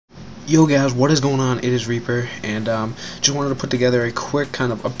Yo guys, what is going on? It is Reaper, and just wanted to put together a quick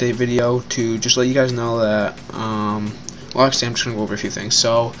kind of update video to just let you guys know that well, actually I'm just gonna go over a few things.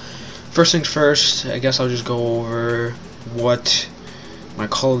 So first things first, I guess I'll just go over what my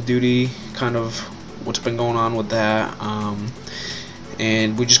Call of Duty, kind of what's been going on with that,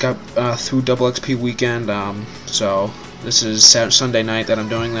 and we just got through double XP weekend, so this is Sunday night that I'm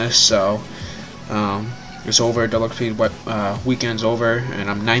doing this, so it's over. Double XP weekend's over,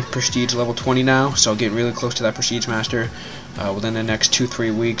 and I'm 9th Prestige level 20 now, so getting really close to that Prestige Master. Within the next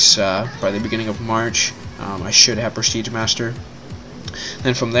 2-3 weeks, by the beginning of March, I should have Prestige Master.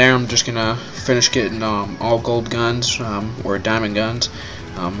 Then from there, I'm just gonna finish getting all gold guns, or diamond guns.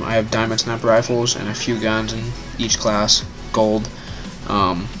 I have diamond sniper rifles and a few guns in each class, gold.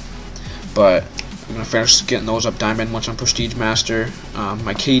 But I'm going to finish getting those up diamond once I'm Prestige Master.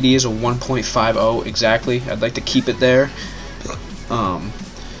 My KD is a 1.50 exactly. I'd like to keep it there.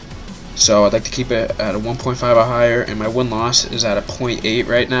 So I'd like to keep it at a 1.5 or higher, and my win-loss is at a 0.8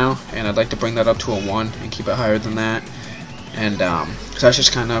 right now, and I'd like to bring that up to a 1 and keep it higher than that. And so that's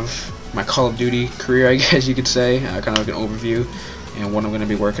just kind of my Call of Duty career, I guess you could say, kind of like an overview, and what I'm going to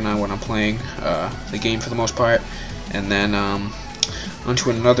be working on when I'm playing the game for the most part. And then onto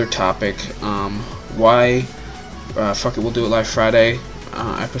another topic, why fuck it, we'll do it live Friday.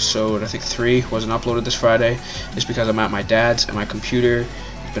 Episode I think 3 wasn't uploaded this Friday. It's because I'm at my dad's and my computer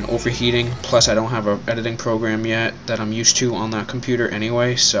has been overheating, plus I don't have an editing program yet that I'm used to on that computer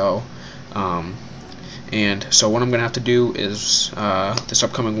anyway, so so what I'm gonna have to do is this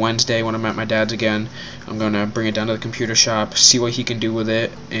upcoming Wednesday when I'm at my dad's again, I'm gonna bring it down to the computer shop, see what he can do with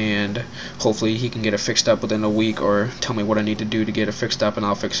it, and hopefully he can get it fixed up within a week, or tell me what I need to do to get it fixed up, and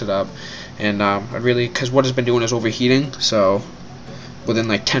I'll fix it up. And I really, because what it's been doing is overheating, so within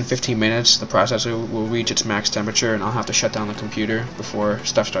like 10-15 minutes the processor will reach its max temperature, and I'll have to shut down the computer before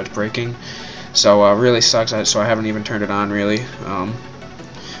stuff starts breaking. So really sucks. So I haven't even turned it on really.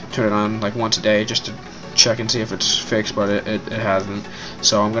 Turn it on like once a day just to check and see if it's fixed, but it hasn't.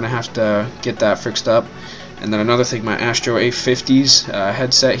 So I'm gonna have to get that fixed up. And then another thing, my Astro A50's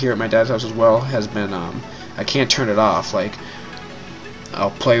headset here at my dad's house as well has been I can't turn it off. Like,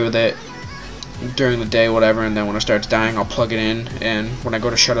 I'll play with it during the day, whatever, and then when it starts dying I'll plug it in, and when I go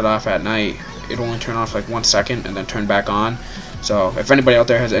to shut it off at night it'll only turn off like 1 second and then turn back on. So if anybody out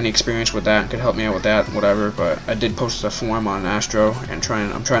there has any experience with that, could help me out with that, whatever. But I did post a form on Astro, and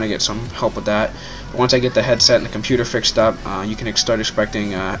I'm trying to get some help with that. But once I get the headset and the computer fixed up, you can start expecting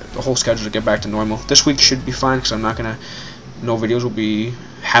the whole schedule to get back to normal. This week should be fine, because I'm not gonna, no videos will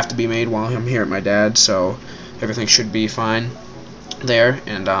have to be made while I'm here at my dad's, so everything should be fine there.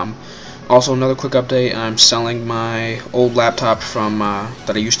 And also another quick update, I'm selling my old laptop from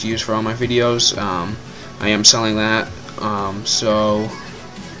that I used to use for all my videos. I am selling that. So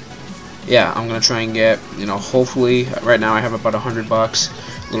yeah, I'm gonna try and get, hopefully, right now I have about $100,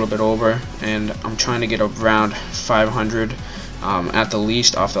 a little bit over, and I'm trying to get around 500 at the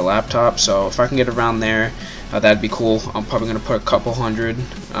least off the laptop. So if I can get around there, that'd be cool. I'm probably gonna put a couple hundred,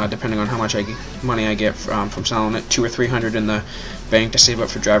 depending on how much money I get from selling it, 200 or 300 in the bank to save up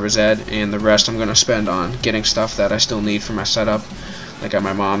for driver's ed, and the rest I'm gonna spend on getting stuff that I still need for my setup. Like at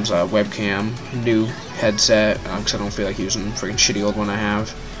my mom's webcam, new headset, because I don't feel like using the freaking shitty old one I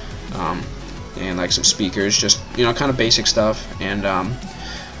have, and like some speakers, just kind of basic stuff. And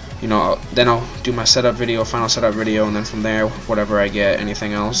then I'll do my setup video, final setup video, and then from there, whatever I get,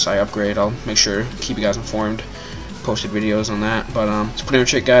 anything else I upgrade, I'll make sure to keep you guys informed, posted videos on that. But it's pretty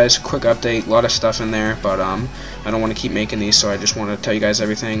much it, guys. Quick update, a lot of stuff in there, but I don't want to keep making these, so I just want to tell you guys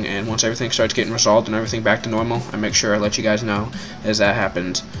everything, and once everything starts getting resolved and everything back to normal, I make sure I let you guys know as that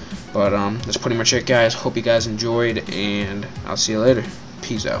happens. But that's pretty much it, guys. Hope you guys enjoyed, and I'll see you later.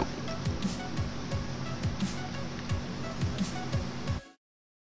 Peace out.